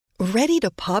Ready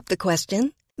to pop the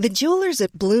question? The jewelers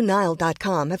at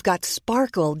BlueNile.com have got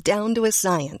sparkle down to a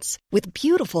science with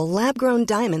beautiful lab-grown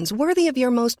diamonds worthy of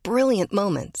your most brilliant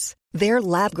moments. Their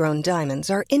lab-grown diamonds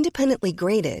are independently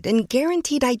graded and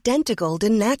guaranteed identical to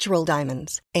natural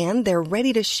diamonds, and they're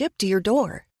ready to ship to your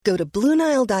door. Go to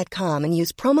BlueNile.com and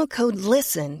use promo code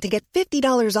LISTEN to get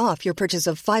 $50 off your purchase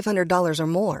of $500 or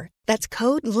more. That's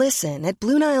code LISTEN at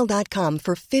BlueNile.com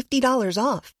for $50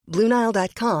 off.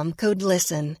 BlueNile.com, code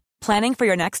LISTEN. Planning for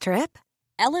your next trip?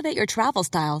 Elevate your travel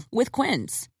style with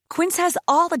Quince. Quince has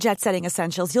all the jet-setting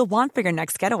essentials you'll want for your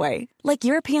next getaway, like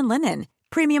European linen,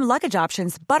 premium luggage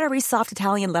options, buttery soft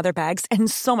Italian leather bags,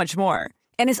 and so much more.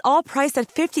 And is all priced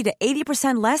at 50 to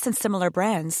 80% less than similar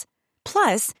brands.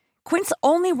 Plus, Quince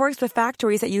only works with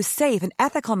factories that use safe and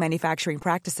ethical manufacturing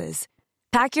practices.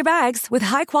 Pack your bags with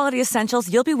high-quality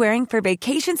essentials you'll be wearing for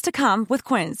vacations to come with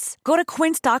Quince. Go to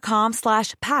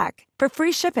quince.com/pack for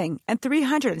free shipping and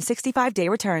 365-day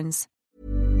returns.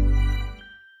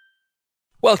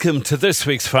 Welcome to this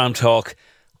week's Farm Talk.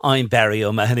 I'm Barry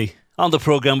O'Mahony. On the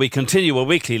programme, we continue a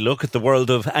weekly look at the world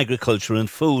of agriculture and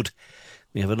food.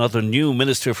 We have another new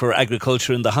Minister for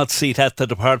Agriculture in the hot seat at the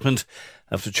department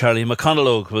after Charlie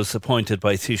McConalogue was appointed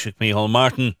by Taoiseach Micheál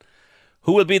Martin.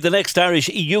 Who will be the next Irish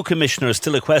EU Commissioner is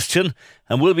still a question,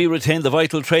 and will we retain the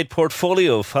vital trade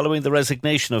portfolio following the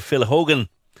resignation of Phil Hogan?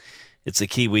 It's a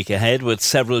key week ahead with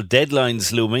several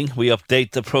deadlines looming. We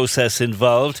update the process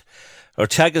involved. Our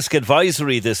Teagasc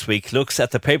Advisory this week looks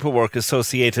at the paperwork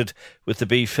associated with the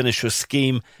Beef Finisher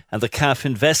Scheme and the CAF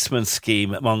Investment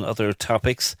Scheme, among other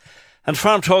topics. And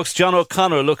Farm Talk's John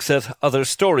O'Connor looks at other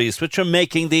stories which are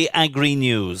making the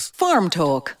agri-news. Farm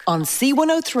Talk on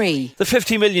C103. The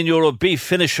 €50 million Beef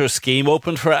Finisher Scheme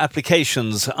opened for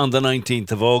applications on the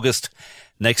 19th of August.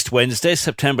 Next Wednesday,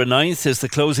 September 9th, is the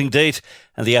closing date,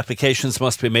 and the applications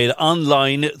must be made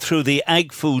online through the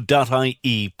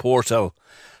agfood.ie portal.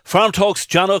 Farm Talk's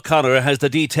John O'Connor has the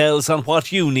details on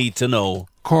what you need to know.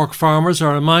 Cork farmers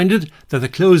are reminded that the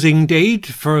closing date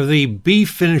for the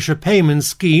Beef Finisher Payment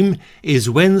Scheme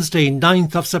is Wednesday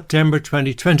 9th of September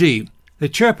 2020. The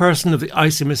chairperson of the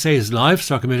ICMSA's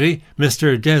Livestock Committee,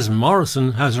 Mr Des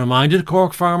Morrison, has reminded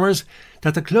Cork farmers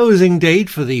that the closing date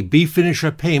for the Beef Finisher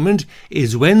payment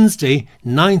is Wednesday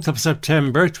 9th of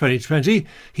September 2020.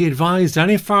 He advised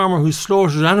any farmer who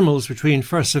slaughtered animals between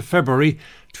 1st of February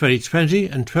 2020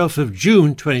 and 12th of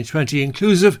June 2020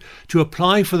 inclusive to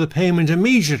apply for the payment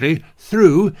immediately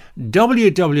through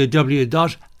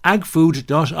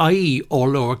www.agfood.ie, all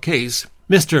lowercase.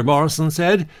 Mr Morrison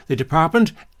said the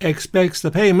department expects the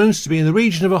payments to be in the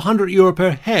region of €100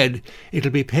 per head.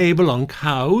 It'll be payable on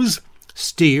cows,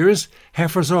 steers,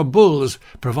 heifers or bulls,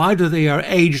 provided they are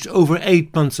aged over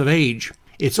 8 months of age.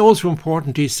 It's also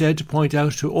important, he said, to point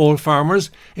out to all farmers,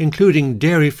 including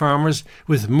dairy farmers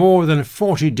with more than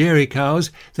 40 dairy cows,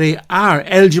 they are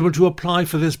eligible to apply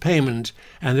for this payment,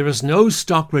 and there is no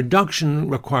stock reduction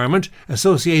requirement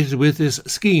associated with this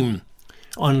scheme,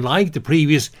 unlike the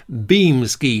previous BEAM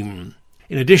scheme.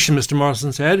 In addition, Mr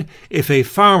Morrison said, if a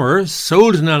farmer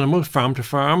sold an animal farm to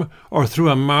farm or through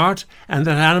a mart and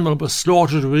that animal was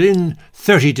slaughtered within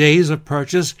 30 days of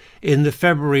purchase in the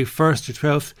February 1st to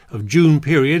 12th of June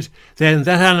period, then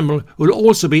that animal will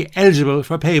also be eligible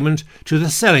for payment to the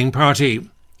selling party.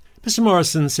 Mr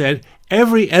Morrison said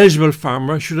every eligible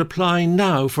farmer should apply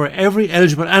now for every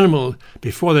eligible animal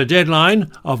before the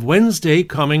deadline of Wednesday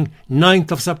coming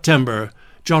 9th of September.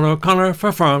 John O'Connor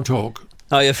for Farm Talk.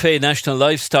 IFA National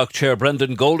Livestock Chair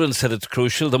Brendan Golden said it's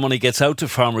crucial the money gets out to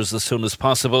farmers as soon as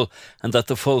possible and that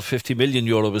the full €50 million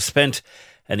is spent.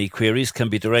 Any queries can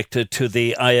be directed to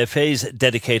the IFA's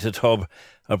dedicated hub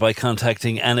or by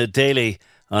contacting Anna Daly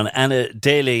on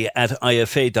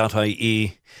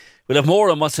annadaly@ifa.ie. We'll have more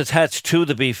on what's attached to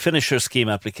the Beef Finisher Scheme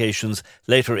applications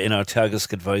later in our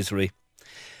Teagasc Advisory.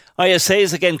 ISA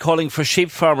is again calling for sheep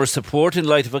farmer support in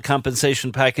light of a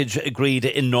compensation package agreed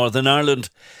in Northern Ireland.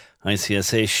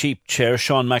 ICSA Sheep Chair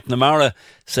Sean McNamara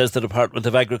says the Department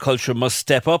of Agriculture must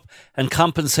step up and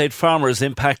compensate farmers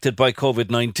impacted by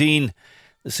COVID-19.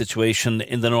 The situation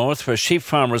in the north, where sheep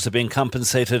farmers are being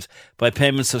compensated by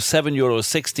payments of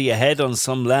 €7.60 a head on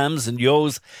some lambs and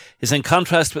ewes, is in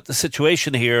contrast with the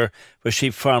situation here, where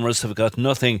sheep farmers have got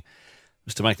nothing.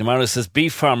 Mr McNamara says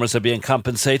beef farmers are being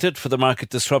compensated for the market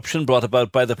disruption brought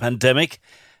about by the pandemic,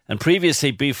 and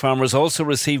previously beef farmers also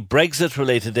received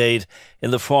Brexit-related aid in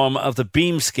the form of the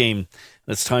BEAM scheme.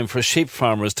 It's time for sheep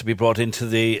farmers to be brought into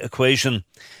the equation.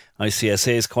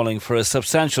 ICSA is calling for a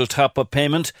substantial top-up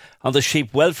payment on the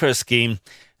sheep welfare scheme,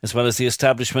 as well as the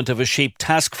establishment of a sheep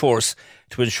task force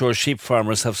to ensure sheep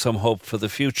farmers have some hope for the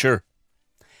future.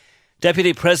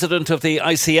 Deputy President of the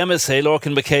ICMSA,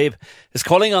 Lorcan McCabe, is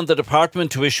calling on the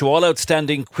department to issue all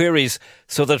outstanding queries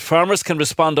so that farmers can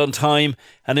respond on time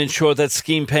and ensure that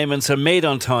scheme payments are made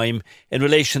on time in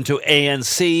relation to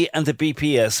ANC and the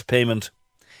BPS payment.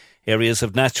 Areas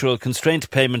of natural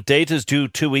constraint payment date is due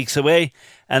 2 weeks away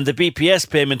and the BPS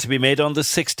payment to be made on the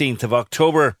 16th of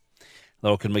October.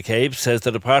 Lorcan McCabe says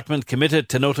the department committed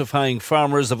to notifying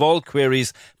farmers of all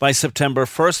queries by September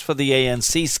 1st for the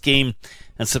ANC scheme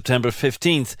and September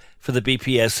 15th for the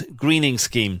BPS greening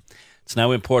scheme. It's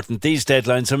now important these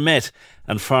deadlines are met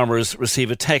and farmers receive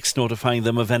a text notifying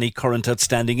them of any current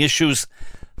outstanding issues.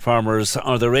 Farmers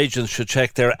or their agents should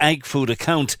check their ag-food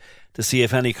account to see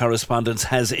if any correspondence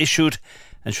has issued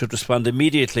and should respond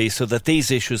immediately so that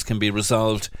these issues can be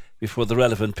resolved before the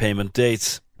relevant payment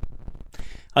dates.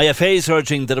 IFA is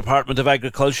urging the Department of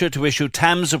Agriculture to issue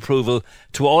TAMS approval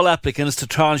to all applicants to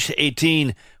Tranche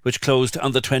 18, which closed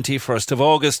on the 21st of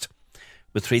August.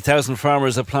 With 3,000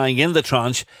 farmers applying in the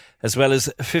tranche, as well as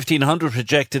 1,500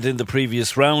 rejected in the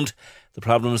previous round, the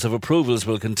problems of approvals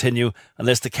will continue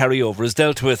unless the carryover is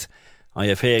dealt with.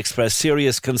 IFA expressed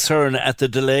serious concern at the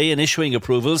delay in issuing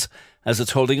approvals as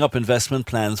it's holding up investment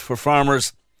plans for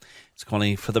farmers. It's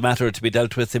calling for the matter to be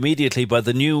dealt with immediately by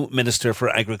the new Minister for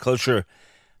Agriculture.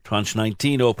 Tranche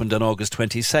 19 opened on August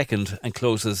 22nd and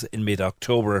closes in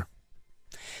mid-October.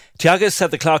 Teagasc said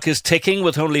the clock is ticking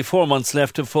with only 4 months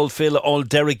left to fulfil all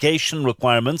derogation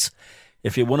requirements.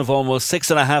 If you're one of almost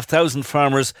 6,500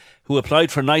 farmers who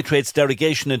applied for nitrates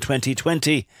derogation in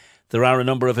 2020, there are a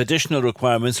number of additional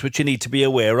requirements which you need to be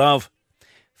aware of.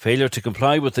 Failure to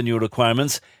comply with the new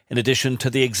requirements, in addition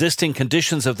to the existing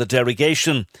conditions of the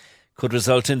derogation, could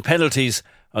result in penalties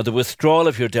or the withdrawal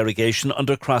of your derogation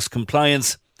under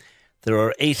cross-compliance. There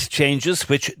are 8 changes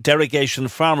which derogation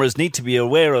farmers need to be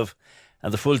aware of,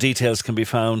 and the full details can be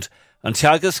found on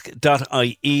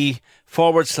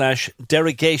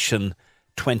teagasc.ie/derogation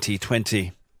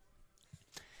 2020.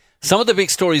 Some of the big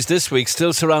stories this week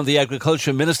still surround the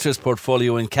Agriculture Minister's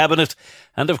portfolio in Cabinet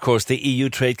and, of course, the EU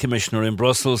Trade Commissioner in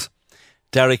Brussels.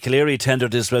 Derek Leary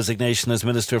tendered his resignation as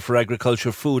Minister for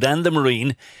Agriculture, Food and the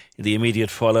Marine in the immediate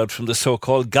fallout from the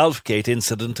so-called Golfgate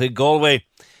incident in Galway.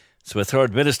 So a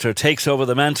third minister takes over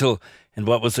the mantle in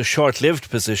what was a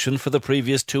short-lived position for the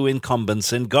previous 2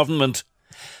 incumbents in government.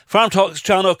 Farm Talk's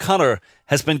John O'Connor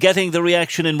has been getting the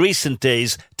reaction in recent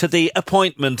days to the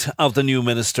appointment of the new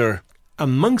minister.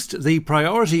 Amongst the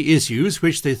priority issues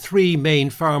which the 3 main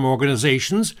farm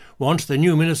organisations want the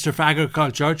new Minister for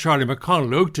Agriculture, Charlie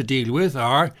McConalogue, to deal with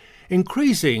are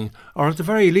increasing, or at the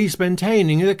very least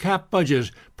maintaining, the CAP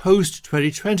budget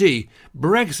post-2020,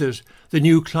 Brexit, the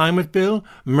new climate bill,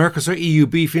 Mercosur EU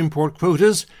beef import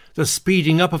quotas, the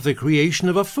speeding up of the creation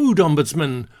of a food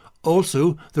ombudsman,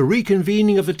 also the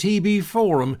reconvening of the TB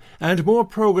Forum, and more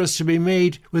progress to be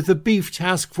made with the Beef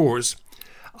Task Force.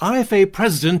 IFA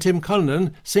President Tim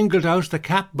Cullinan singled out the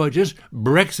CAP budget,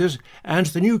 Brexit and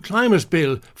the new climate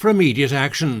bill for immediate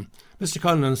action. Mr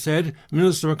Cullinan said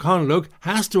Minister McConalogue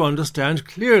has to understand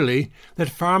clearly that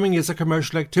farming is a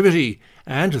commercial activity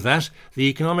and that the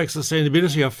economic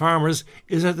sustainability of farmers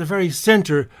is at the very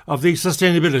centre of the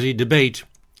sustainability debate.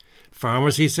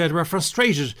 Farmers, he said, were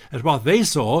frustrated at what they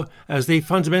saw as the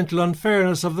fundamental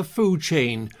unfairness of the food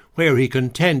chain, where he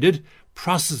contended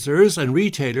processors and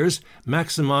retailers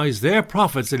maximise their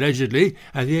profits, allegedly,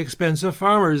 at the expense of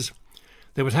farmers.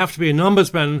 There would have to be an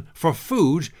ombudsman for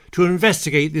food to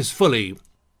investigate this fully.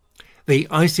 The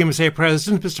ICMSA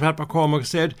President, Mr Pat McCormack,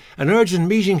 said an urgent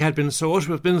meeting had been sought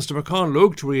with Minister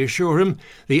McConalogue to reassure him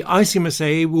the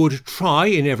ICMSA would try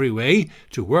in every way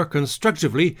to work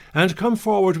constructively and come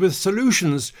forward with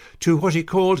solutions to what he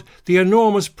called the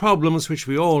enormous problems which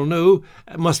we all know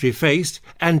must be faced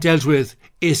and dealt with,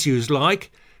 issues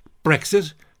like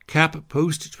Brexit, CAP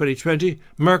post-2020,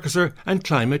 Mercosur and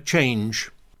climate change.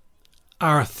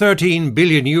 Our €13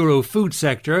 billion food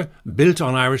sector, built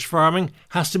on Irish farming,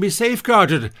 has to be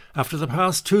safeguarded after the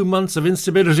past 2 months of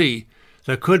instability.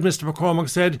 There could, Mr McCormack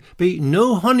said, be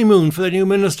no honeymoon for the new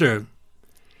minister.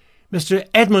 Mr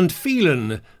Edmund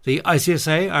Phelan, the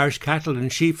ICSA, Irish Cattle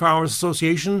and Sheep Farmers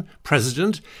Association,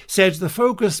 President, said the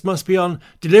focus must be on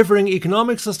delivering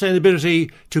economic sustainability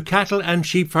to cattle and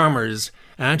sheep farmers.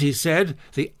 And he said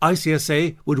the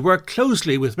ICSA would work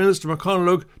closely with Minister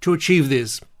McConalogue to achieve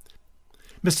this.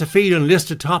 Mr Phelan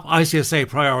listed top ICSA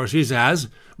priorities as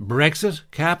Brexit,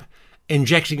 CAP,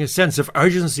 injecting a sense of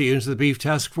urgency into the Beef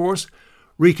Task Force,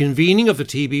 reconvening of the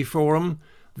TB Forum,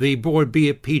 the Board B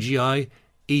at PGI,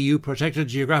 EU Protected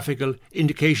Geographical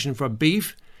Indication for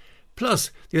Beef,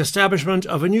 plus the establishment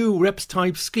of a new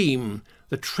REPS-type scheme,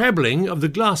 the trebling of the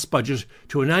GLAS budget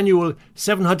to an annual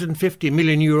 €750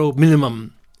 million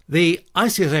minimum. The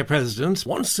ICSI president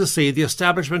wants to see the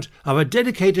establishment of a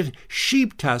dedicated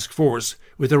sheep task force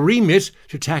with a remit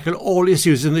to tackle all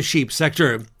issues in the sheep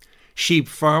sector. Sheep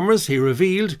farmers, he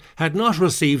revealed, had not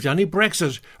received any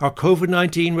Brexit or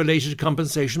COVID-19 related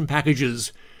compensation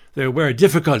packages. There were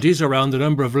difficulties around the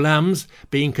number of lambs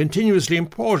being continuously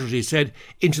imported, he said,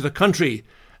 into the country,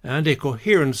 and a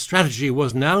coherent strategy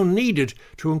was now needed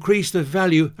to increase the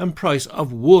value and price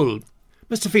of wool.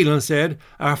 Mr Phelan said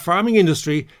our farming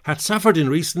industry had suffered in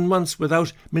recent months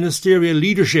without ministerial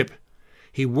leadership.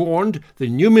 He warned the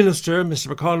new minister,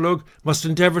 Mr McConalogue, must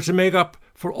endeavour to make up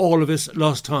for all of his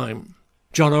lost time.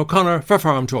 John O'Connor for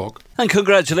Farm Talk. And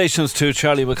congratulations to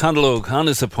Charlie McConalogue on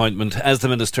his appointment as the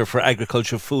Minister for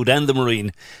Agriculture, Food and the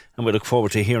Marine. And we look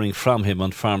forward to hearing from him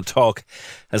on Farm Talk.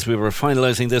 As we were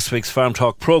finalising this week's Farm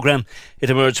Talk programme, it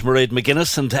emerged Mairead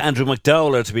McGuinness and Andrew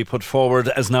McDowell are to be put forward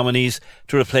as nominees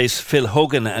to replace Phil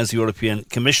Hogan as European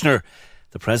Commissioner.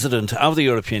 The President of the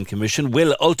European Commission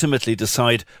will ultimately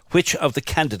decide which of the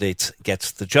candidates gets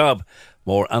the job.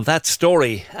 More on that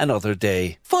story another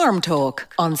day. Farm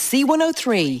Talk on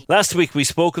C103. Last week we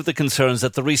spoke of the concerns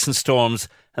at the recent storms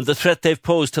and the threat they've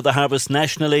posed to the harvest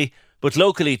nationally, but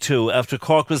locally too, after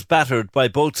Cork was battered by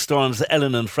both storms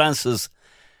Ellen and Frances.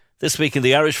 This week in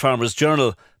the Irish Farmers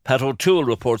Journal, Pat O'Toole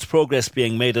reports progress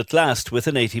being made at last with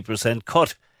an 80%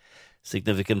 cut.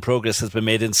 Significant progress has been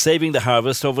made in saving the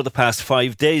harvest over the past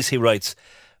 5 days, he writes.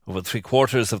 Over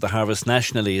 3/4 of the harvest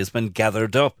nationally has been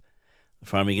gathered up. The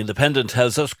Farming Independent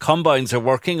tells us combines are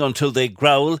working until they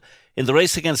growl in the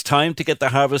race against time to get the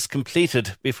harvest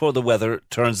completed before the weather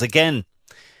turns again.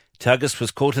 Teagasc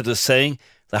was quoted as saying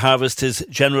the harvest is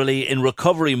generally in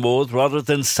recovery mode rather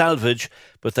than salvage,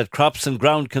 but that crops and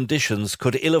ground conditions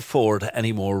could ill afford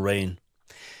any more rain.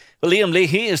 Well, Liam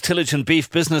Leahy is Tillage and Beef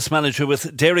Business Manager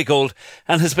with Dairygold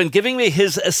and has been giving me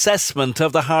his assessment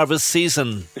of the harvest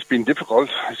season. It's been difficult.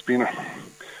 It's been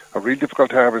a real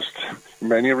difficult harvest in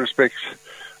many respects.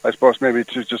 I suppose maybe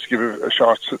to just give a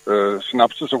short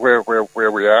synopsis of where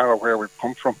we are or where we've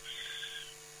come from.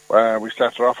 We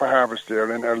started off our harvest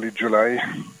there in early July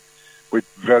with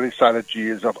very solid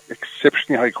yields of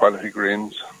exceptionally high quality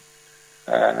grains.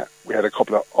 We had a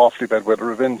couple of awfully bad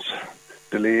weather events,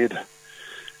 delaying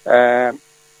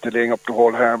up the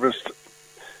whole harvest.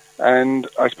 And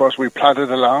I suppose we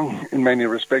plodded along in many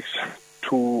respects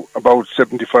to about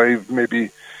 75,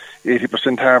 maybe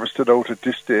 80% harvested out at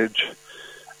this stage.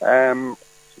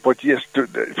 But yes,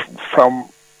 from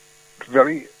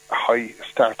very high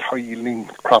yielding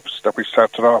crops that we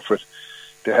started off with,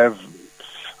 they have,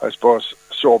 I suppose,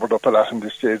 sobered up a lot in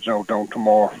this stage now, down to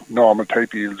more normal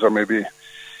type yields, or maybe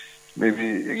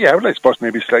I suppose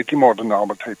maybe slightly more than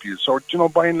normal type yields. So,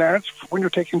 by and large, when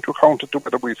you're taking into account the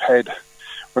weather we've had,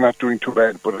 we're not doing too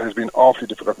bad, but it has been awfully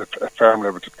difficult at farm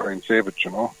level to try and save it,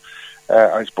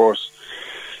 I suppose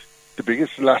the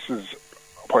biggest losses,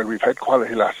 while we've had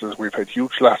quality losses, we've had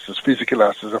huge losses, physical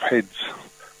losses of heads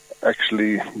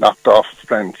actually knocked off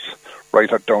plants right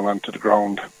down onto the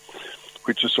ground,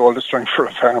 which is all the strength for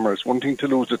a farmer. It's one thing to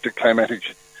lose it, the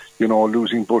climatic,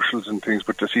 losing bushels and things,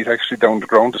 but to see it actually down the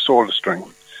ground is all the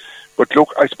strength. But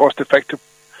look, I suppose the fact that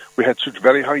we had such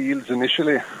very high yields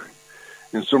initially,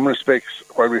 in some respects,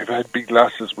 while we've had big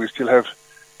losses, we still have,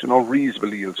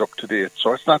 reasonable yields up to date.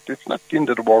 So it's not the end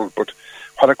of the world, but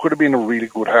what it could have been a really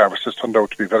good harvest has turned out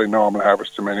to be a very normal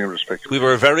harvest in many respects. We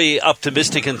were very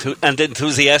optimistic and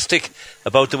enthusiastic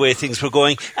about the way things were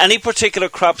going. Any particular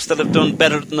crops that have done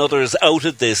better than others out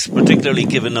of this, particularly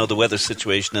given now the weather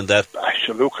situation and that? I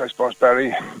suppose,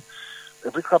 Barry,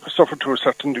 every crop has suffered to a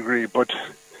certain degree, but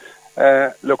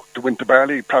the winter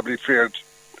barley probably fared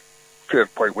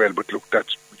quite well, but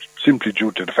that's simply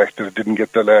due to the fact that it didn't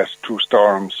get the last two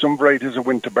storms. Some varieties of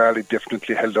winter barley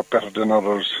definitely held up better than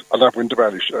others. Not winter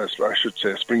barley, I should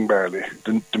say spring barley.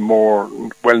 The more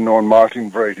well-known malting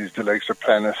varieties, the likes of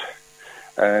Planet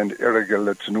and Errigal,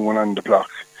 that's a new one on the block,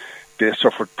 they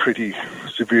suffered pretty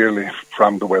severely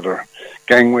from the weather.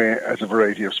 Gangway, as a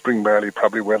variety of spring barley,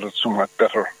 probably weathered somewhat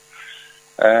better.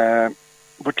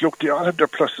 But look, they all have their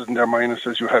pluses and their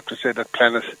minuses. You have to say that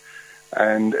Planet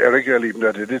and Errigal, even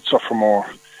though they did suffer more,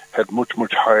 had much,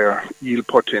 much higher yield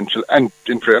potential, and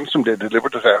in fairness, they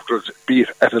delivered it afterwards, be it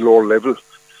at a lower level.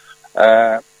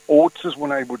 Oats is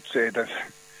one I would say that,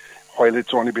 while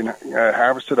it's only been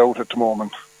harvested out at the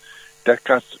moment, that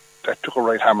took a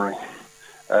right hammering.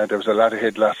 There was a lot of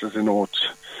head losses in oats,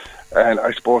 and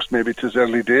I suppose maybe it is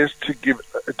early days to give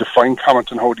a defined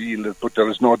comment on how the yield is, but there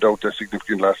is no doubt there's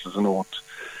significant losses in oats.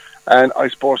 And I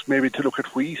suppose maybe to look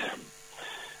at wheat.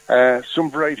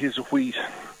 Some varieties of wheat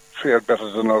fared better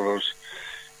than others.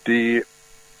 The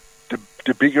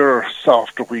bigger,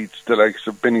 softer wheats, the likes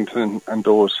of Bennington and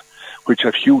those, which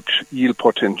have huge yield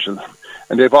potential,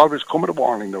 and they've always come with a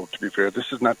warning though, to be fair,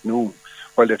 this is not new.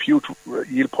 While they have huge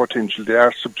yield potential, they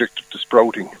are subjected to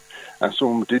sprouting, and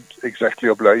some did exactly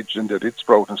oblige, and they did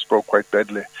sprout and sprout quite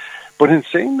badly. But in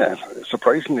saying that,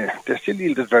 surprisingly, they still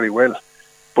yielded very well.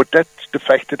 But that's the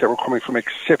fact that they were coming from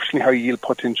exceptionally high yield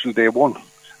potential day one.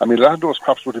 I mean, a lot of those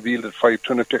crops would have yielded 5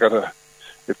 ton if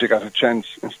they got a chance.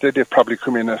 Instead, they've probably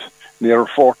come in at near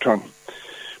 4 ton.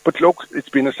 But look, it's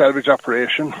been a salvage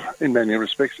operation in many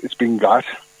respects. It's been got.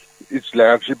 It's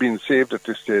largely been saved at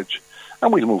this stage,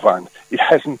 and we'll move on. It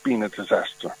hasn't been a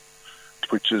disaster,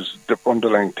 which is the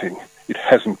underlying thing. It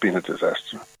hasn't been a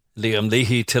disaster. Liam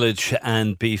Leahy, tillage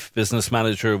and beef business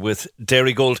manager with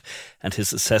Dairygold, and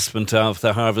his assessment of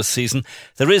the harvest season.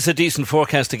 There is a decent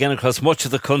forecast again across much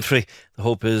of the country. The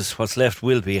hope is what's left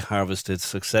will be harvested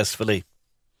successfully.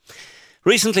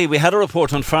 Recently we had a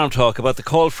report on Farm Talk about the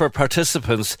call for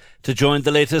participants to join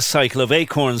the latest cycle of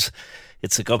Acorns.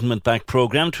 It's a government-backed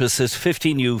programme to assist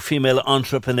 50 new female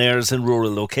entrepreneurs in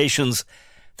rural locations.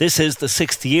 This is the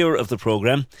 6th year of the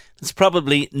programme. It's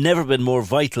probably never been more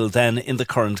vital than in the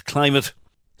current climate.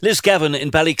 Liz Gavin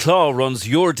in Ballyclaw runs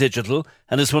Your Digital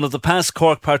and is one of the past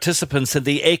Cork participants in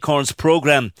the Acorns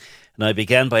programme. And I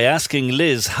began by asking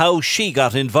Liz how she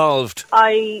got involved.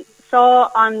 I saw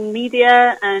on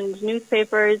media and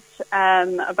newspapers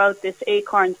about this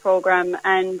Acorns programme,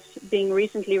 and being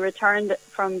recently returned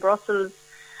from Brussels,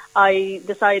 I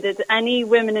decided any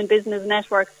women in business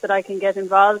networks that I can get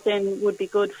involved in would be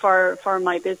good for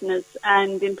my business,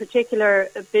 and in particular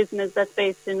a business that's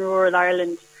based in rural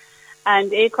Ireland.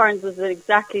 And Acorns was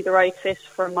exactly the right fit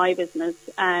for my business,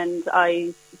 and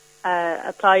I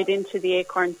applied into the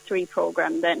Acorns 3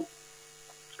 programme then.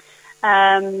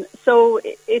 So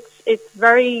it's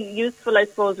very useful, I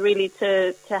suppose, really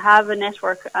to have a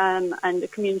network and a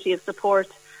community of support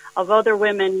of other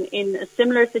women in a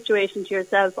similar situation to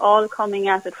yourself, all coming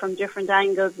at it from different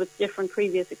angles with different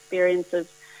previous experiences.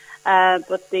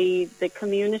 But the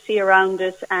community around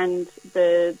it and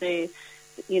the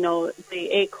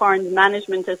Acorn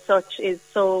management as such is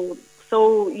so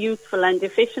useful and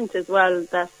efficient as well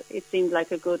that it seemed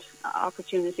like a good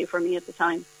opportunity for me at the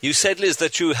time. You said, Liz,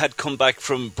 that you had come back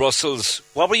from Brussels.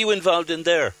 What were you involved in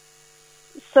there?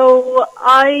 So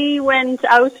I went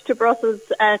out to Brussels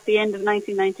at the end of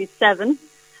 1997,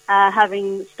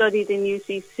 having studied in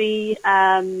UCC,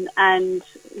 and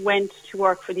went to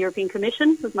work for the European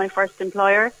Commission. It was my first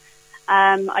employer.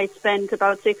 I spent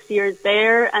about 6 years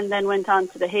there and then went on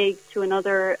to The Hague to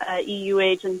another EU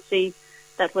agency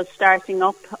that was starting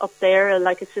up there,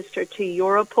 like a sister to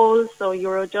Europol, so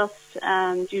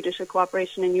Eurojust, Judicial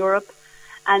Cooperation in Europe.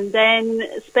 And then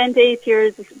spent 8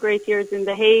 years, great years in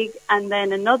The Hague, and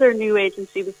then another new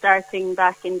agency was starting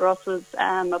back in Brussels,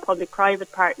 a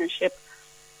public-private partnership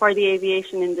for the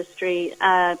aviation industry,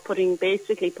 putting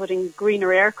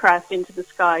greener aircraft into the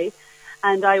sky.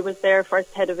 And I was their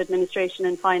first head of administration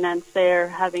and finance there,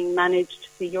 having managed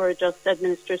the Eurojust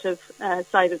administrative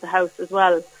side of the house as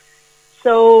well.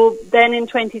 So then in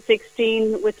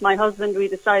 2016, with my husband, we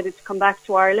decided to come back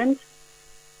to Ireland.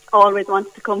 Always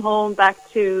wanted to come home, back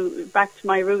to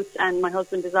my roots, and my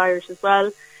husband is Irish as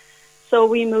well. So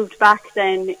we moved back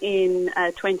then in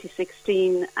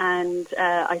 2016, and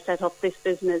I set up this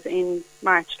business in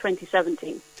March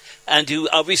 2017. And you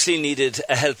obviously needed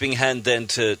a helping hand then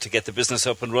to get the business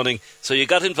up and running. So you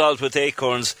got involved with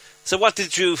Acorns. So what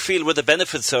did you feel were the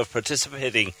benefits of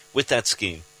participating with that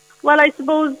scheme? Well, I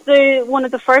suppose one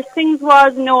of the first things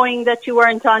was knowing that you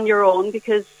weren't on your own,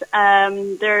 because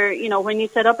when you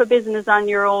set up a business on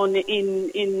your own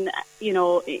in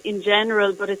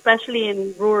general, but especially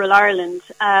in rural Ireland,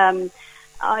 I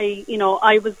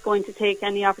was going to take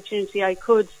any opportunity I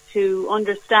could to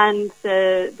understand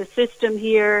the system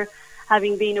here.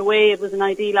 Having been away, it was an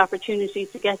ideal opportunity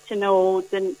to get to know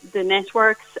the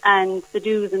networks and the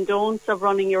do's and don'ts of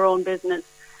running your own business.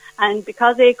 And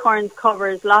because Acorns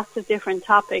covers lots of different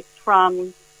topics,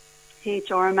 from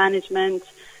HR management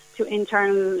to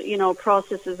internal,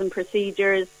 processes and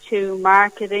procedures, to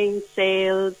marketing,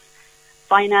 sales,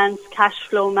 finance, cash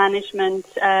flow management,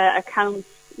 accounts,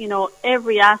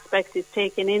 every aspect is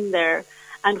taken in there.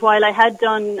 And while I had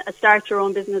done a Start Your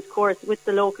Own Business course with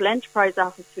the local enterprise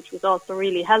office, which was also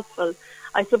really helpful,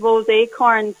 I suppose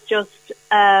Acorns just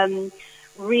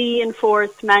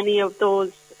reinforced many of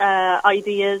those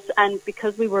ideas. And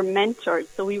because we were mentored,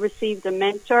 so we received a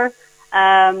mentor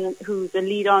who's a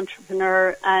lead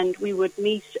entrepreneur, and we would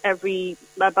meet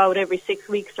about every 6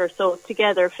 weeks or so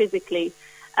together physically,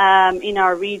 in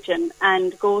our region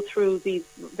and go through these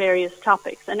various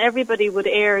topics. And everybody would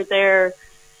air their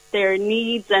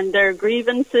needs and their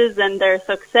grievances and their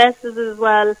successes as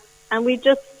well. And we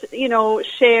just,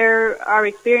 share our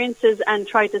experiences and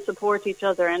try to support each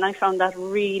other. And I found that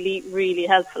really, really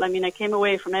helpful. I mean, I came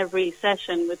away from every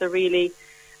session with a really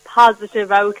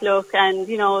positive outlook and,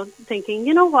 thinking,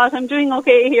 you know what, I'm doing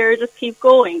okay here, just keep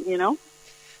going,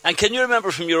 And can you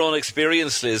remember from your own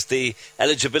experience, Liz, the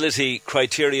eligibility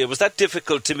criteria, was that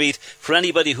difficult to meet for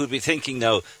anybody who'd be thinking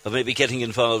now of maybe getting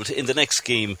involved in the next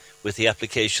scheme with the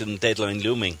application deadline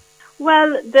looming?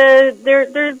 Well,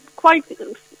 there's quite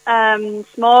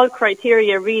small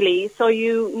criteria really. So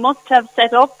you must have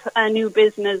set up a new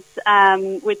business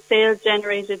with sales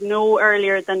generated no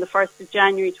earlier than the 1st of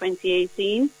January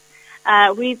 2018,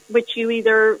 which you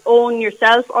either own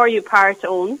yourself or you part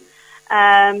own.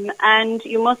 And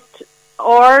you must,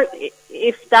 or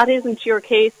if that isn't your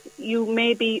case, you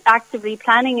may be actively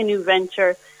planning a new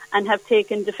venture and have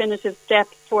taken definitive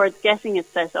steps towards getting it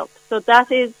set up. So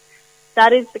that is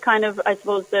the kind of, I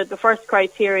suppose, the first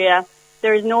criteria.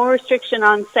 There is no restriction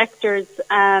on sectors,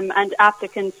 and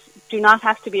applicants do not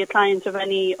have to be a client of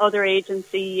any other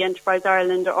agency, Enterprise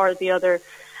Ireland or the other.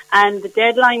 And the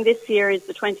deadline this year is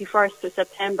the 21st of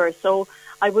September. So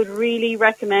I would really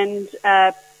recommend,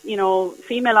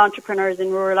 female entrepreneurs in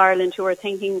rural Ireland who are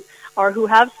thinking or who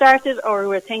have started or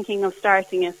who are thinking of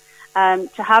starting it,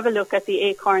 to have a look at the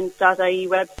acorns.ie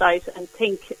website and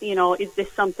think, is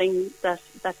this something that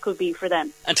could be for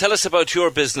them? And tell us about your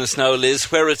business now,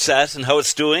 Liz, where it's at and how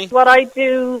it's doing. What I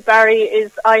do, Barry,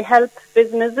 is I help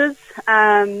businesses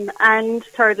and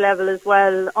third level as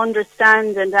well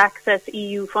understand and access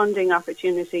EU funding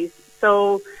opportunities.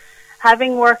 So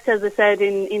having worked, as I said,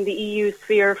 in the EU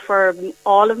sphere for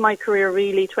all of my career,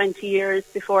 really 20 years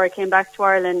before I came back to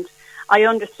Ireland, I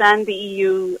understand the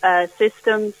EU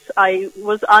systems. I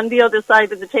was on the other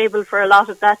side of the table for a lot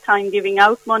of that time, giving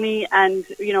out money and,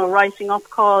 writing up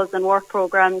calls and work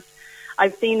programs.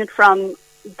 I've seen it from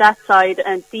that side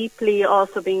and deeply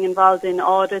also being involved in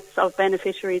audits of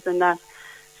beneficiaries and that.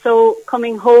 So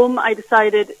coming home, I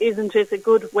decided, isn't it a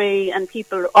good way? And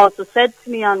people also said to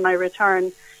me on my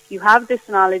return, you have this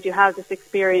knowledge, you have this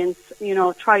experience,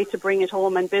 try to bring it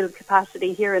home and build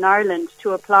capacity here in Ireland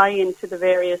to apply into the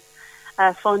various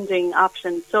funding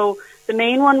options. So the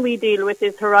main one we deal with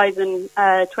is Horizon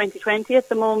 2020 at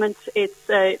the moment. It's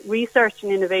a research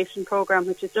and innovation program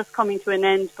which is just coming to an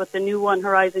end, but the new one,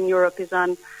 Horizon Europe, is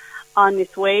on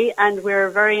its way, and we're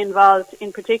very involved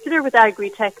in particular with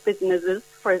agri-tech businesses.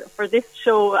 For this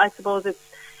show, I suppose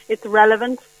it's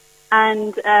relevant,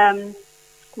 and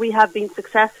we have been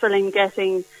successful in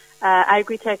getting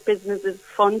agri-tech businesses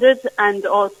funded, and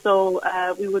also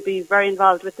we would be very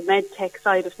involved with the med-tech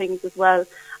side of things as well.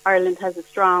 Ireland has a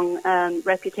strong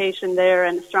reputation there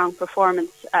and a strong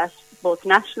performance at both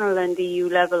national and EU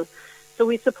level. So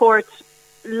we support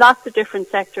lots of different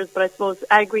sectors, but I suppose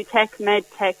agri-tech,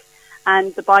 med-tech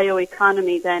and the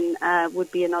bioeconomy then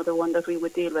would be another one that we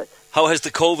would deal with. How has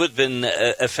the COVID been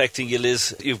affecting you,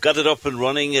 Liz? You've got it up and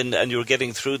running and you're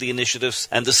getting through the initiatives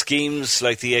and the schemes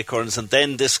like the Acorns, and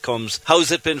then this comes.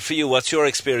 How's it been for you? What's your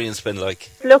experience been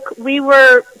like? Look, we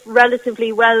were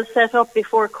relatively well set up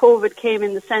before COVID came,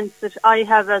 in the sense that I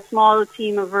have a small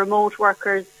team of remote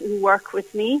workers who work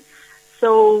with me.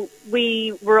 So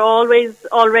we were always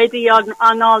already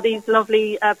on all these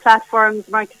lovely platforms,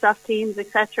 Microsoft Teams,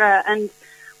 etc., and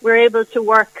we're able to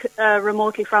work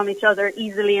remotely from each other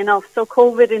easily enough. So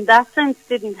COVID in that sense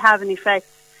didn't have an effect,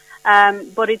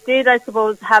 but it did, I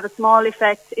suppose, have a small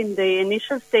effect in the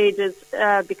initial stages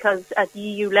because at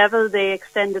EU level they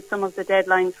extended some of the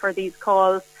deadlines for these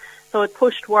calls. So it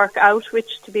pushed work out,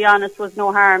 which, to be honest, was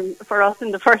no harm for us in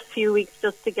the first few weeks,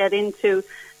 just to get into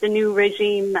the new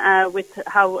regime with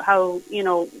how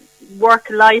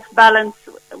work-life balance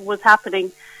was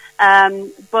happening.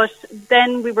 But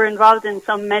then we were involved in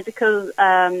some medical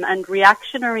and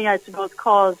reactionary, I suppose,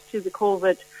 calls to the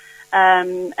COVID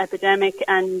epidemic,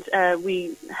 and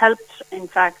we helped, in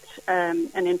fact,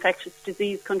 an infectious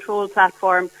disease control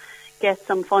platform get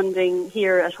some funding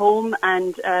here at home,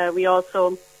 and we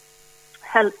also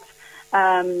helped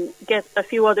get a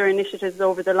few other initiatives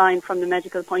over the line from the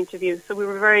medical point of view. So we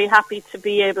were very happy to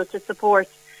be able to support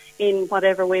in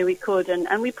whatever way we could.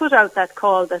 And we put out that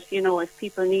call that, if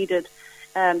people needed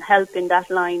help in that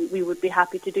line, we would be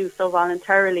happy to do so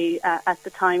voluntarily at the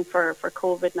time for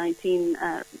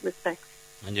COVID-19 respects.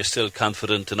 And you're still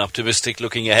confident and optimistic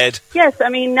looking ahead? Yes, I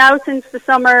mean, now since the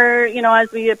summer,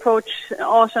 as we approach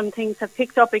autumn, things have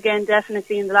picked up again,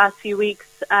 definitely in the last few weeks.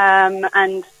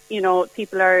 And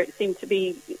people seem to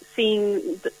be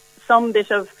seeing some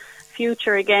bit of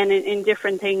future again in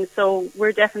different things. So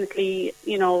we're definitely,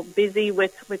 busy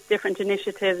with different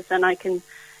initiatives, and I can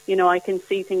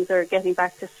see things are getting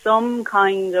back to some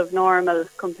kind of normal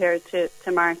compared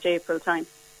to March, April time.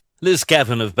 Liz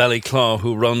Gavin of Ballyclaw,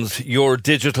 who runs Your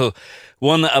Digital,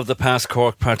 one of the Past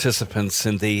Cork participants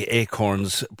in the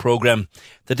Acorns programme.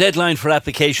 The deadline for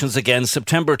applications again,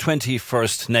 September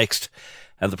 21st next,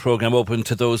 and the programme open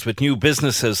to those with new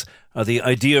businesses or the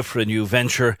idea for a new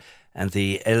venture, and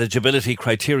the eligibility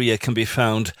criteria can be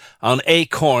found on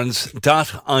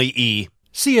acorns.ie.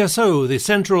 CSO, the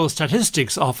Central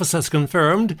Statistics Office, has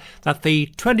confirmed that the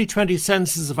 2020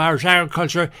 census of Irish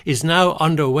agriculture is now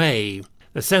underway.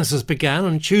 The census began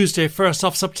on Tuesday, 1st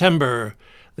of September.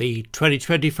 The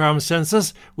 2020 farm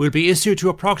census will be issued to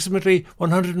approximately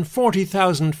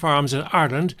 140,000 farms in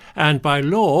Ireland and by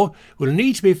law will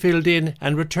need to be filled in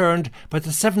and returned by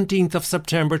the 17th of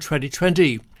September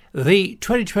 2020. The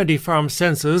 2020 farm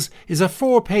census is a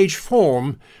 4-page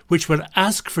form which will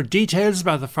ask for details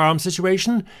about the farm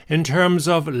situation in terms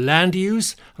of land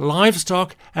use,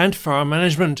 livestock and farm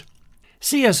management.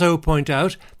 CSO point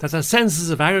out that the Census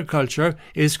of Agriculture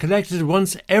is collected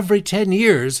once every 10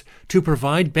 years to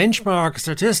provide benchmark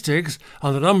statistics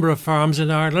on the number of farms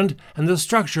in Ireland and the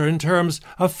structure in terms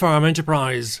of farm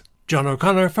enterprise. John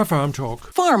O'Connor for Farm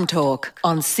Talk. Farm Talk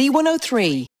on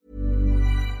C103.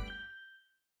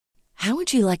 How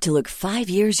would you like to look 5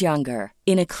 years younger?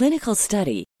 In a clinical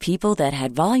study, people that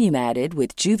had volume added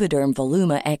with Juvederm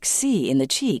Voluma XC in the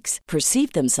cheeks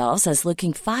perceived themselves as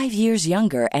looking 5 years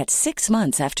younger at 6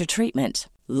 months after treatment.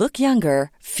 Look younger,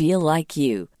 feel like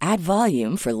you. Add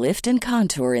volume for lift and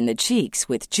contour in the cheeks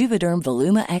with Juvederm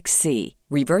Voluma XC.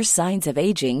 Reverse signs of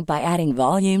aging by adding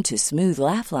volume to smooth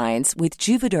laugh lines with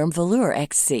Juvederm Volure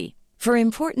XC. For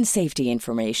important safety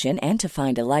information and to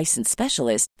find a licensed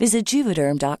specialist, visit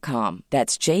Juvederm.com.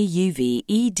 That's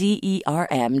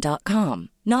JUVEDERM.com.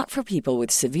 Not for people with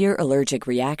severe allergic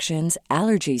reactions,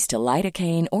 allergies to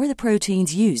lidocaine, or the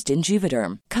proteins used in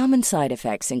Juvederm. Common side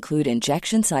effects include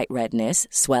injection site redness,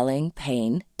 swelling,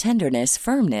 pain, tenderness,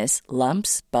 firmness,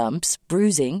 lumps, bumps,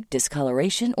 bruising,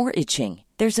 discoloration, or itching.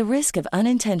 There's a risk of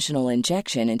unintentional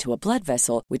injection into a blood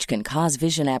vessel, which can cause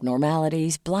vision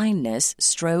abnormalities, blindness,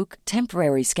 stroke,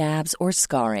 temporary scabs, or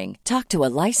scarring. Talk to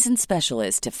a licensed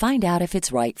specialist to find out if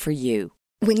it's right for you.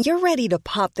 When you're ready to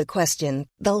pop the question,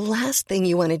 the last thing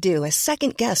you want to do is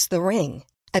second-guess the ring.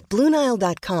 At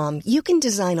BlueNile.com, you can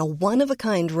design a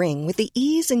one-of-a-kind ring with the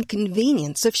ease and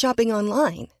convenience of shopping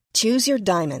online. Choose your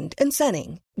diamond and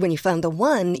setting. When you find the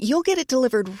one, you'll get it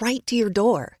delivered right to your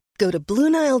door. Go to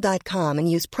BlueNile.com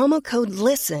and use promo code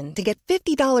LISTEN to get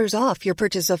 $50 off your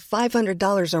purchase of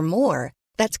 $500 or more.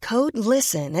 That's code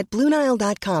LISTEN at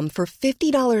BlueNile.com for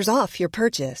 $50 off your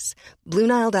purchase.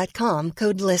 BlueNile.com,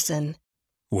 code LISTEN.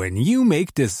 When you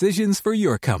make decisions for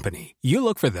your company, you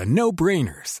look for the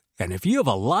no-brainers. And if you have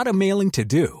a lot of mailing to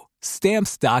do,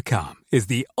 Stamps.com is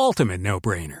the ultimate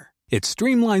no-brainer. It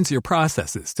streamlines your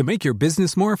processes to make your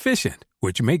business more efficient,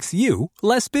 which makes you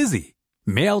less busy.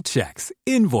 Mail checks,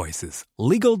 invoices,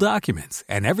 legal documents,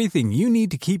 and everything you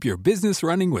need to keep your business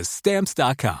running with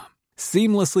Stamps.com.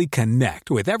 Seamlessly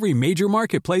connect with every major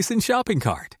marketplace and shopping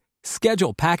cart.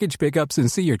 Schedule package pickups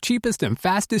and see your cheapest and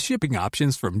fastest shipping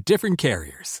options from different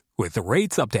carriers. With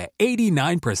rates up to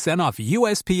 89% off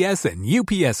USPS and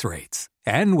UPS rates.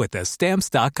 And with the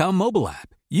Stamps.com mobile app,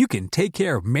 you can take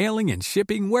care of mailing and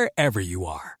shipping wherever you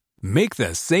are. Make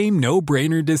the same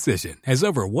no-brainer decision as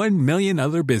over 1 million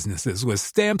other businesses with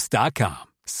Stamps.com.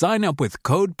 Sign up with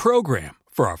code PROGRAM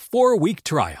for a 4-week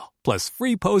trial, plus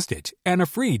free postage and a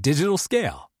free digital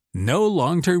scale. No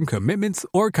long-term commitments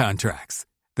or contracts.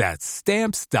 That's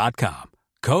Stamps.com.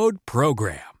 Code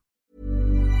PROGRAM.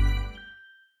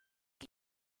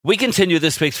 We continue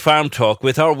this week's Farm Talk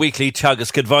with our weekly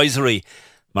Teagasc Advisory.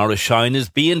 Maurice Shine is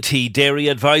B&T Dairy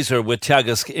Advisor with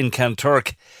Teagasc in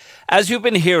Kanturk. As you've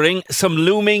been hearing, some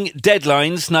looming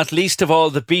deadlines, not least of all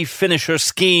the beef finisher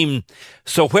scheme.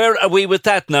 So where are we with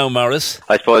that now, Maurice?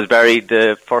 I suppose, Barry,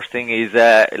 the first thing is,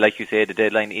 like you say, the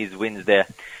deadline is Wednesday.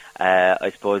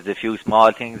 I suppose the few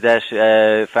small things that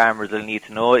farmers will need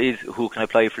to know is who can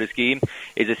apply for the scheme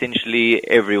is essentially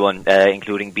everyone,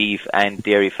 including beef and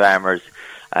dairy farmers.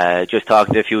 Just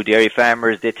talking to a few dairy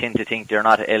farmers, they tend to think they're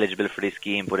not eligible for this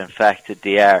scheme, but in fact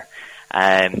they are.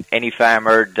 Any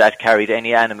farmer that carried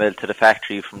any animal to the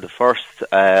factory from the 1st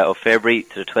of February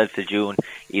to the 12th of June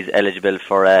is eligible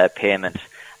for payment,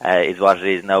 is what it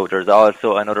is now. There's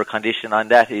also another condition on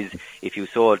that is if you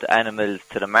sold animals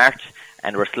to the mart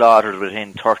and were slaughtered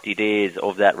within 30 days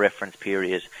of that reference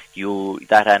period,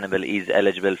 that animal is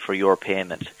eligible for your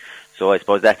payment. So I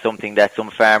suppose that's something that some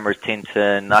farmers tend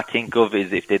to not think of,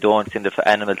 is if they don't send the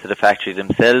animal to the factory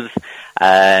themselves,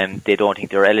 they don't think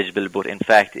they're eligible, but in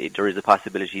fact there is a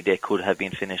possibility they could have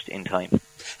been finished in time.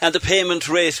 And the payment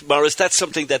rate, Maurice, that's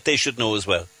something that they should know as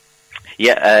well.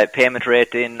 Yeah, payment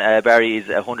rate in Barry is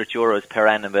 €100 per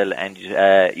animal, and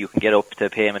you can get up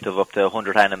to payment of up to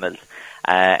 100 animals,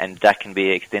 and that can be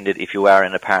extended if you are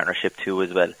in a partnership too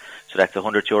as well. So that's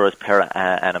 €100 per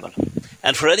animal.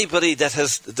 And for anybody that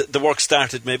has the work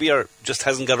started maybe, or just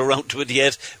hasn't got around to it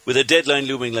yet, with a deadline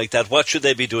looming like that, what should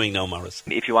they be doing now, Maurice?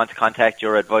 If you want to contact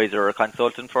your advisor or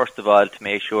consultant, first of all, to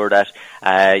make sure that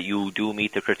you do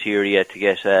meet the criteria to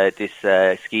get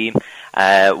this scheme.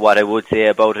 What I would say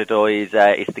about it though is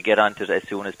to get onto it as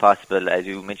soon as possible. As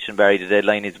you mentioned, Barry, the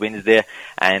deadline is Wednesday,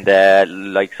 and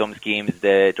like some schemes,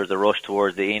 there's a rush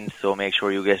towards the end, so make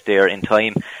sure you get there in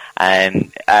time.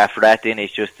 And after that, then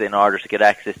it's just in order to get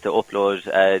access to upload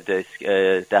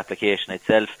the application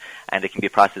itself, and it can be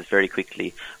processed very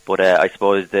quickly. But I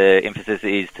suppose the emphasis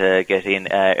is to get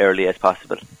in early as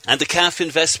possible. And the CAF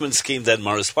investment scheme then,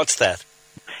 Maurice, what's that?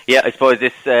 Yeah, I suppose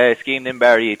this scheme in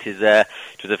Barry, it is a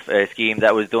scheme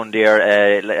that was done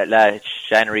there last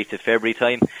January to February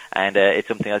time, and it's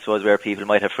something I suppose where people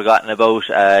might have forgotten about.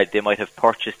 They might have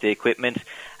purchased the equipment.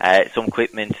 Some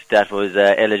equipment that was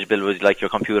eligible was like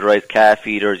your computerised calf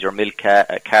feeders, your milk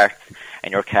carts,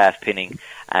 and your calf pinning.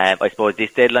 I suppose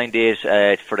this deadline date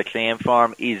for the claim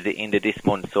form is the end of this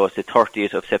month, so it's the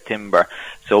 30th of September.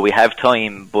 So we have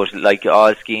time, but like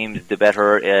all schemes, the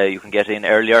better you can get in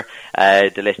earlier,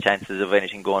 the less chances of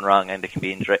anything going wrong, and it can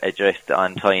be addressed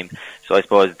on time. So I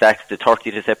suppose that's the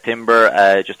 30th of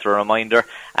September, just a reminder,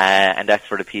 and that's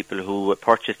for the people who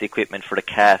purchased equipment for the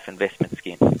CAF investment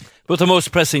scheme. But the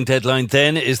most pressing deadline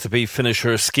then is the beef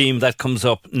finisher scheme. That comes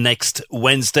up next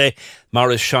Wednesday.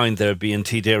 Maurice Shine there,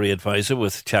 B&T Dairy Advisor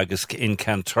with Teagasc in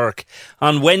Kanturk.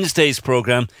 On Wednesday's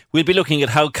programme, we'll be looking at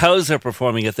how cows are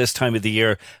performing at this time of the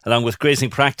year, along with grazing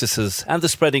practices and the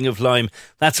spreading of Lyme.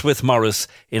 That's with Maurice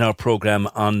in our programme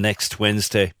on next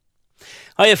Wednesday.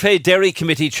 IFA Dairy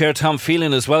Committee Chair Tom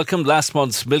Phelan has welcomed last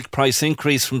month's milk price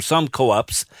increase from some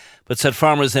co-ops, but said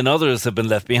farmers in others have been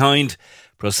left behind.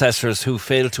 Processors who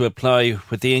failed to apply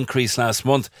with the increase last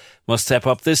month must step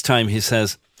up this time, he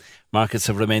says. Markets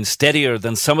have remained steadier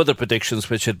than some of the predictions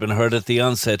which had been heard at the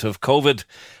onset of COVID.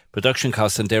 Production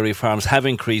costs in dairy farms have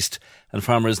increased, and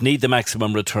farmers need the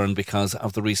maximum return because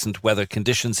of the recent weather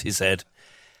conditions, he said.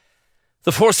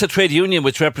 The Forsa trade union,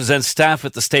 which represents staff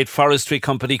at the state forestry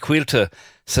company Cuilta,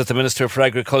 says the Minister for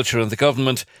Agriculture and the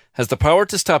government has the power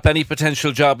to stop any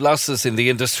potential job losses in the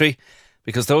industry,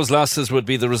 because those losses would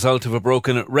be the result of a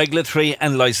broken regulatory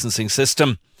and licensing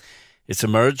system. It's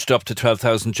emerged up to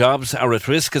 12,000 jobs are at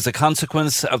risk as a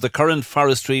consequence of the current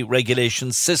forestry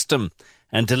regulation system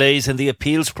and delays in the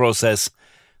appeals process.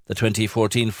 The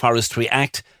 2014 Forestry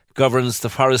Act governs the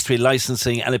forestry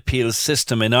licensing and appeals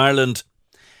system in Ireland.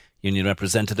 Union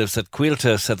representatives at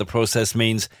Cuilta said the process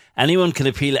means anyone can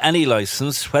appeal any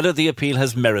licence, whether the appeal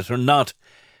has merit or not.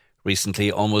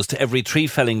 Recently, almost every tree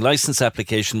felling licence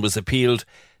application was appealed,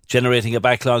 generating a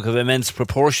backlog of immense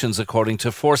proportions, according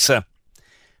to Forsa.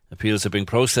 Appeals are being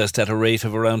processed at a rate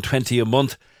of around 20 a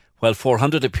month, while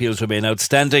 400 appeals remain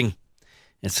outstanding.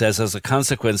 It says as a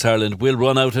consequence, Ireland will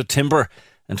run out of timber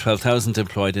and 12,000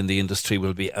 employed in the industry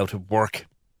will be out of work.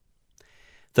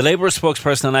 The Labour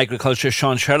spokesperson on agriculture,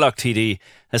 Sean Sherlock TD,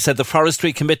 has said the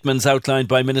forestry commitments outlined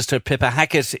by Minister Pippa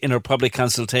Hackett in her public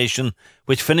consultation,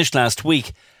 which finished last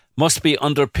week, must be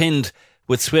underpinned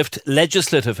with swift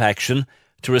legislative action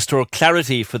to restore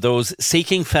clarity for those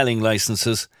seeking felling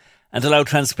licences and allow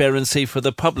transparency for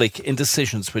the public in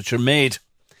decisions which are made.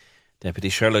 Deputy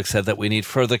Sherlock said that we need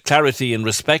further clarity in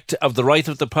respect of the right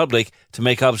of the public to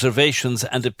make observations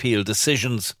and appeal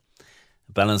decisions.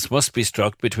 A balance must be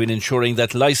struck between ensuring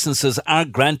that licences are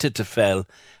granted to fell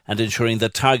and ensuring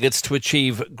that targets to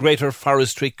achieve greater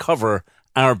forestry cover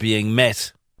are being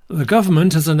met. The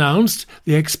government has announced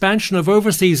the expansion of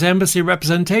overseas embassy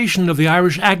representation of the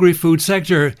Irish agri-food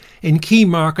sector in key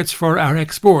markets for our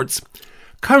exports.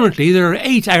 Currently, there are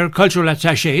 8 agricultural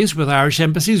attachés with Irish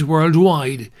embassies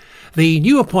worldwide. The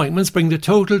new appointments bring the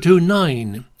total to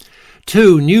 9.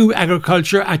 2 new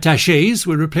agriculture attachés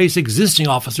will replace existing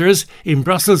officers in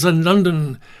Brussels and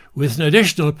London, with an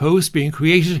additional post being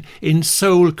created in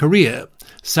Seoul, Korea,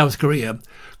 South Korea.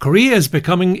 Korea is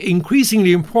becoming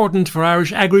increasingly important for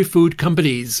Irish agri-food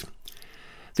companies.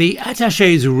 The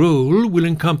attaché's role will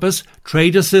encompass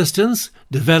trade assistance,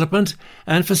 development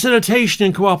and facilitation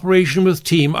in cooperation with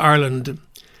Team Ireland.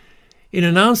 In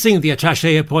announcing the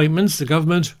attaché appointments, the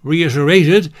government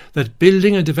reiterated that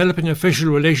building and developing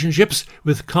official relationships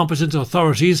with competent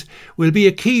authorities will be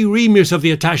a key remit of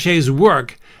the attaché's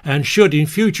work and should in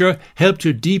future help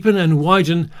to deepen and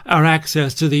widen our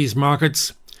access to these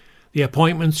markets. The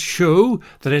appointments show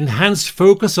that enhanced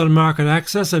focus on market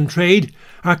access and trade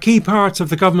are key parts of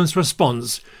the government's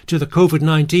response to the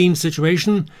COVID-19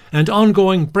 situation and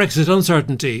ongoing Brexit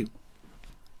uncertainty.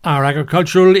 Our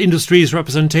agricultural industries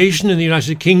representation in the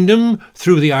United Kingdom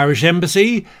through the Irish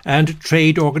Embassy and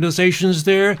trade organisations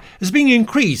there is being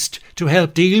increased to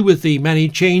help deal with the many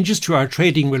changes to our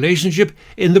trading relationship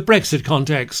in the Brexit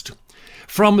context.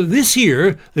 From this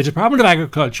year, the Department of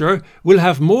Agriculture will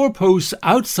have more posts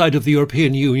outside of the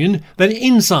European Union than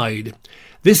inside.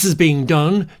 This is being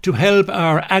done to help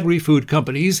our agri-food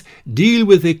companies deal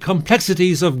with the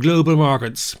complexities of global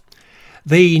markets.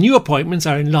 The new appointments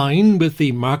are in line with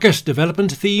the market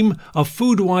development theme of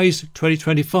Foodwise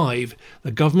 2025, the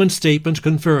government statement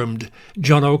confirmed.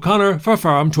 John O'Connor for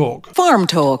Farm Talk. Farm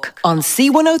Talk on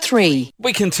C103.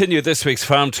 We continue this week's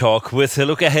Farm Talk with a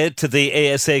look ahead to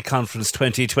the ASA Conference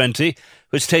 2020,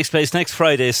 which takes place next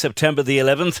Friday, September the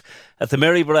 11th, at the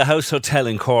Maryborough House Hotel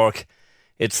in Cork.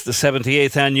 It's the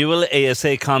 78th annual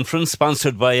ASA Conference,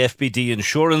 sponsored by FBD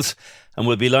Insurance, and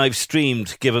will be live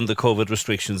streamed given the COVID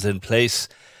restrictions in place.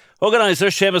 Organiser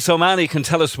Seamus O'Mahony can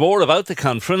tell us more about the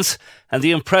conference and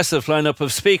the impressive lineup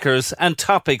of speakers and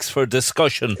topics for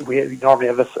discussion. We normally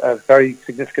have a very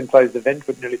significant sized event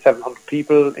with nearly 700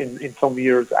 people in some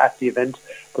years at the event,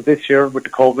 but this year with the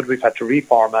COVID we've had to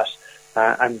reformat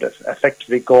and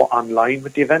effectively go online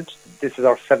with the event. This is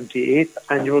our 78th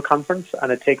annual conference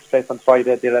and it takes place on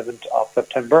Friday the 11th of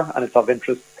September, and it's of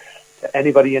interest to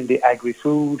anybody in the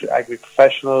agri-food,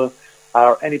 agri-professional,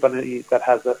 or anybody that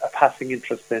has a passing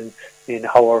interest in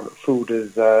how our food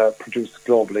is produced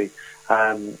globally.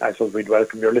 I suppose we'd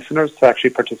welcome your listeners to actually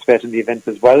participate in the event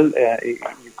as well.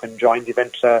 You can join the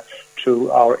event through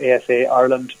our ASA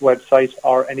Ireland website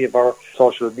or any of our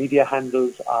social media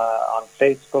handles on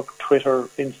Facebook, Twitter,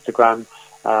 Instagram.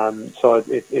 So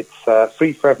it's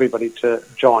free for everybody to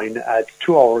join. It's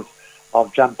 2 hours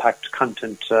of jam-packed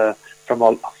content from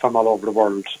all over the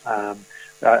world.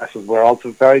 So we're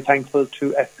also very thankful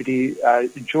to FBD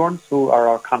Insurance, who are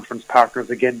our conference partners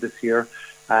again this year,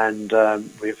 and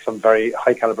we have some very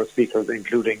high caliber speakers,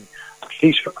 including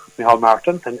Taoiseach Micheál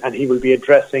Martin, and he will be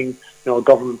addressing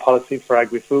government policy for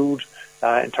agri-food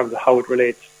in terms of how it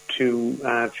relates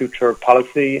to future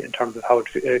policy, in terms of how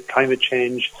climate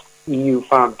change, EU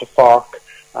farm to fork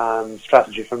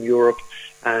strategy from Europe,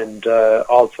 and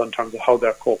also in terms of how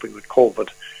they're coping with COVID.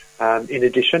 In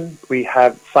addition, we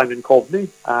have Simon Coveney,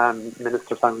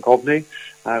 Minister Simon Coveney,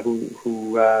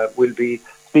 who will be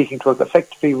speaking to us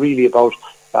effectively really about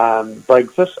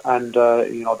Brexit, and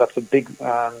that's a big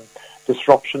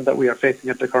disruption that we are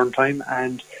facing at the current time,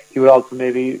 and he will also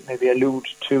maybe allude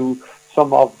to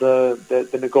some of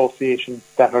the negotiations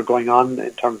that are going on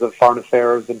in terms of foreign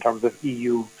affairs, in terms of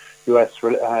EU-US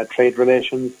trade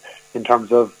relations, in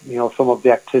terms of some of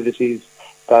the activities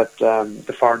that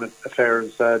the Foreign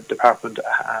Affairs Department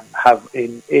have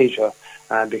in Asia,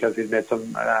 because he's made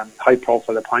some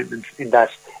high-profile appointments in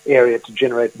that area to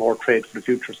generate more trade for the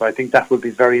future. So I think that will be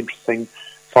very interesting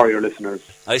for your listeners.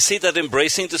 I see that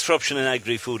embracing disruption in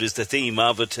agri-food is the theme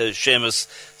of it, Seamus.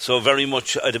 So very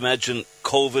much, I'd imagine,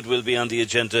 COVID will be on the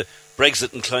agenda.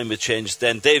 Brexit and climate change,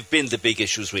 then they've been the big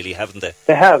issues, really, haven't they?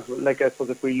 They have. I suppose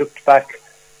if we looked back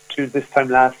to this time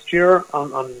last year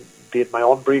on be it my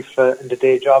own brief in the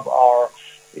day job, or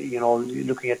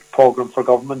looking at the programme for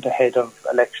government ahead of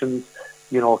elections,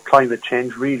 climate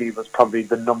change really was probably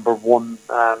the number one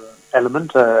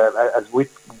element, as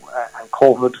with and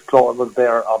COVID was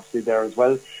there, obviously there as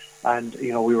well, and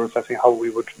we were assessing how we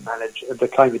would manage the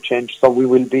climate change. So we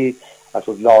will be, I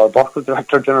suppose, Laura Buckle,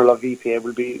 Director General of EPA,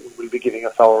 will be giving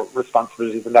us our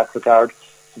responsibilities in that regard.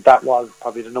 So that was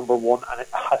probably the number one, and it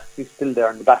has to be still there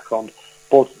in the background.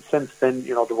 But since then,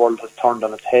 the world has turned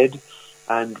on its head,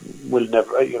 and will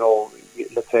never,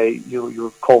 let's say,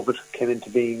 COVID came into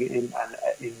being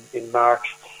in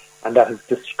March, and that has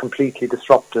just completely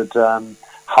disrupted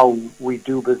how we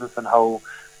do business and how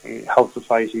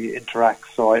society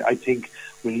interacts. So I think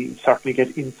we certainly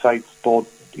get insights both,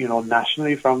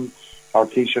 nationally from our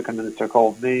Taoiseach and Minister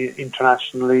Coveney,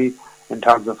 internationally in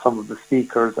terms of some of the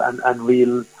speakers and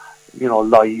real,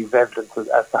 live evidence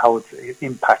as to how it's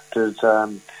impacted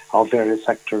our various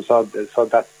sectors. So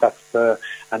that's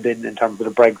and then in terms of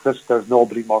the Brexit, there's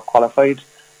nobody more qualified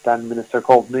than Minister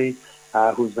Coveney,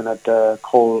 who's been at the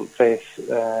coal face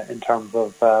in terms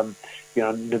of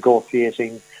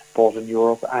negotiating both in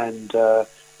Europe and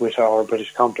with our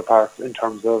British counterparts in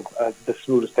terms of the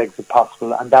smoothest exit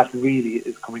possible, and that really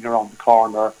is coming around the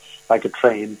corner like a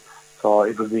train. So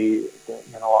it will be,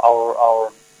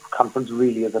 our conference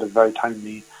really is at a very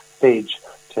timely stage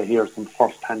to hear some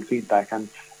first-hand feedback, and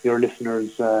your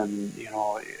listeners,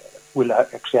 will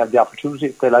actually have the opportunity,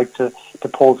 if they like, to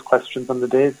pose questions on the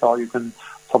day. So you can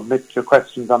submit your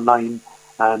questions online,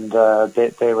 and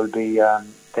they will be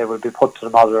put to the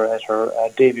moderator,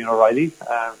 Damien O'Reilly,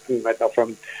 who you might know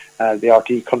from the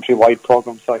RTE Countrywide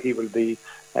programme. So he will be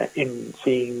in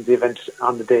seeing the event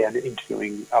on the day and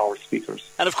interviewing our speakers.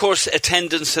 And of course,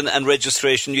 attendance and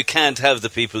registration, you can't have the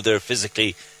people there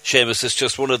physically, Seamus. It's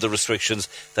just one of the restrictions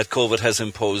that COVID has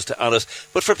imposed on us.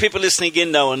 But for people listening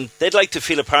in now and they'd like to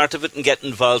feel a part of it and get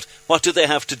involved, what do they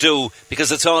have to do?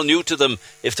 Because it's all new to them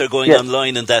if they're going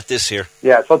online and that this year.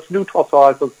 Yeah, so it's new to us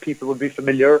all, so people will be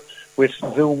familiar with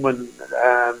Zoom and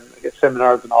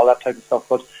seminars and all that type of stuff.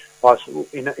 But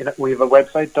we have a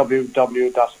website,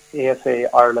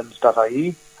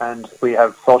 www.asaireland.ie, and we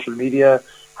have social media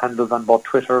handles on both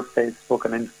Twitter, Facebook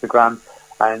and Instagram,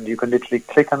 and you can literally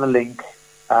click on the link,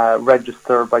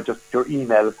 register by just your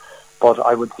email. But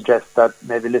I would suggest that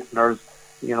maybe listeners,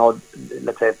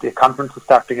 let's say if the conference is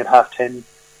starting at 10:30,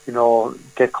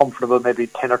 get comfortable maybe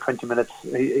 10 or 20 minutes.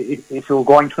 If you're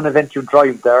going to an event, you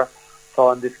drive there.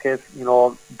 So in this case,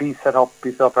 be set up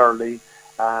early.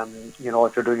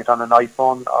 If you're doing it on an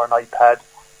iPhone or an iPad,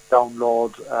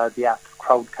 download the app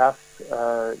Crowdcast,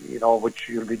 which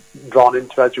you'll be drawn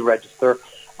into as you register,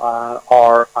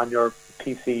 or on your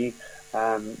PC,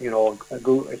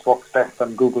 it works best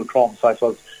on Google Chrome. So I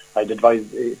suppose I'd advise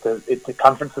the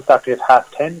conference is actually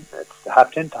at 10:30. It's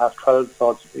 10:30 to 12:30.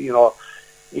 So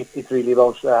it's really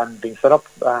about being set up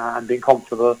and being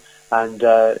comfortable, and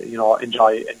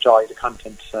enjoy the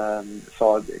content.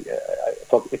 So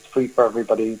it's free for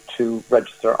everybody to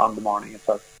register on the morning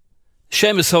itself.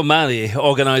 Seamus O'Malley,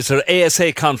 organiser,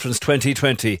 ASA Conference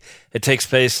 2020. It takes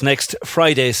place next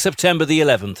Friday, September the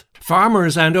 11th.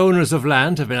 Farmers and owners of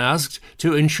land have been asked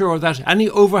to ensure that any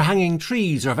overhanging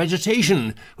trees or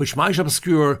vegetation which might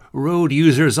obscure road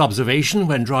users' observation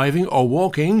when driving or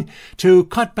walking, to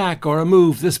cut back or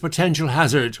remove this potential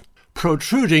hazard.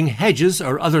 Protruding hedges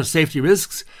or other safety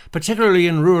risks, particularly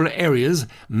in rural areas,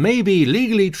 may be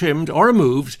legally trimmed or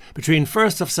removed between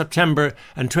 1st of September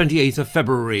and 28th of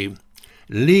February.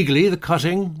 Legally, the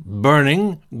cutting,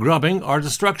 burning, grubbing or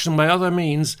destruction by other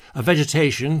means of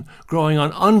vegetation growing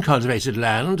on uncultivated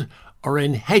land or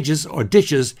in hedges or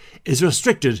ditches is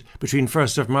restricted between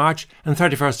 1st of March and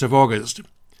 31st of August.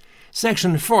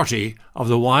 Section 40 of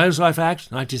the Wildlife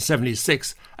Act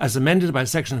 1976, as amended by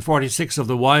Section 46 of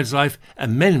the Wildlife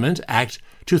Amendment Act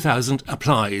 2000,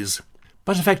 applies.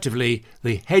 But effectively,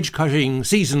 the hedge cutting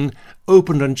season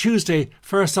opened on Tuesday,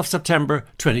 1st of September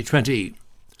 2020.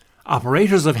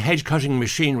 Operators of hedge cutting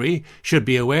machinery should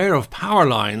be aware of power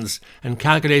lines and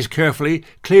calculate carefully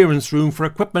clearance room for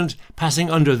equipment passing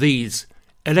under these.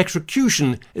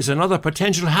 Electrocution is another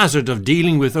potential hazard of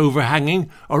dealing with overhanging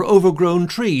or overgrown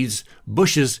trees,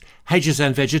 bushes, hedges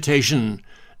and vegetation.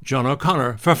 John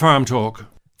O'Connor for Farm Talk.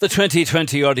 The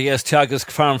 2020 RDS Teagasc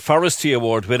Farm Forestry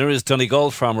Award winner is Donegal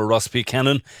farmer Ross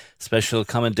Buchanan. Special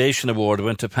Commendation Award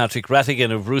went to Patrick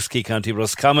Rattigan of Rooskey, County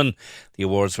Roscommon. The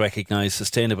awards recognise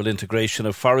sustainable integration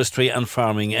of forestry and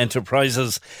farming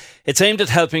enterprises. It's aimed at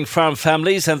helping farm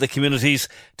families and the communities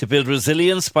to build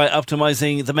resilience by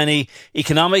optimising the many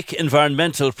economic,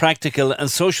 environmental, practical and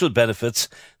social benefits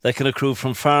that can accrue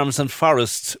from farms and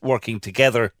forests working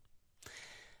together.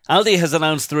 Aldi has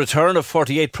announced the return of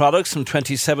 48 products from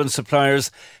 27 suppliers,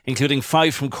 including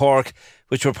 5 from Cork,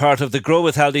 which were part of the Grow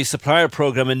with Aldi supplier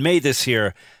programme in May this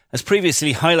year, as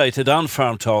previously highlighted on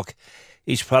Farm Talk.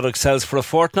 Each product sells for a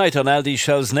fortnight on Aldi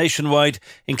shelves nationwide,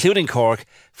 including Cork,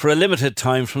 for a limited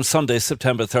time from Sunday,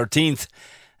 September 13th.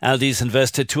 Aldi's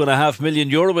invested €2.5 million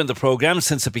in the programme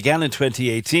since it began in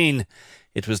 2018.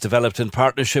 It was developed in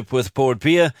partnership with Bord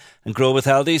Bia, and Grow with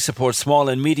Aldi supports small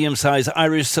and medium-sized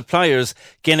Irish suppliers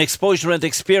gain exposure and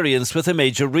experience with a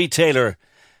major retailer.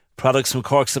 Products from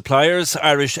Cork suppliers,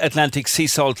 Irish Atlantic Sea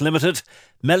Salt Limited,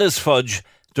 Mella's Fudge,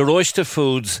 De Roysta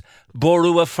Foods,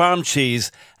 Borua Farm Cheese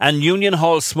and Union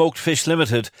Hall Smoked Fish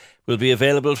Limited will be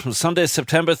available from Sunday,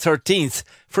 September 13th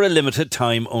for a limited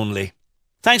time only.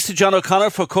 Thanks to John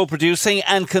O'Connor for co-producing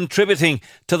and contributing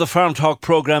to the Farm Talk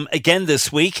programme again this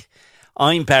week.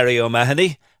 I'm Barry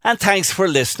O'Mahony, and thanks for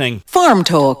listening. Farm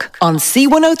Talk on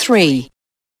C103.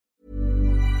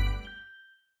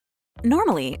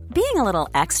 Normally, being a little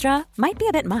extra might be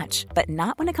a bit much, but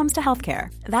not when it comes to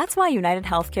healthcare. That's why United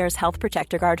Healthcare's Health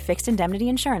Protector Guard fixed indemnity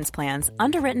insurance plans,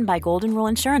 underwritten by Golden Rule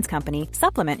Insurance Company,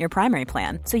 supplement your primary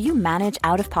plan so you manage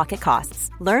out-of-pocket costs.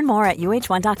 Learn more at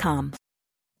uh1.com.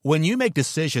 When you make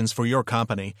decisions for your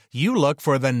company, you look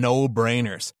for the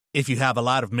no-brainers. If you have a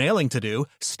lot of mailing to do,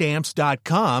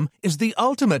 Stamps.com is the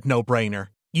ultimate no-brainer.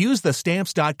 Use the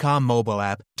Stamps.com mobile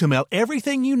app to mail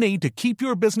everything you need to keep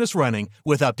your business running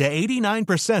with up to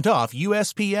 89% off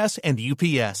USPS and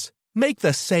UPS. Make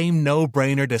the same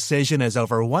no-brainer decision as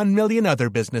over 1 million other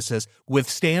businesses with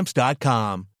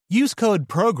Stamps.com. Use code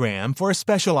PROGRAM for a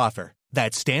special offer.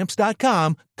 That's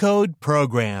Stamps.com, code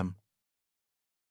PROGRAM.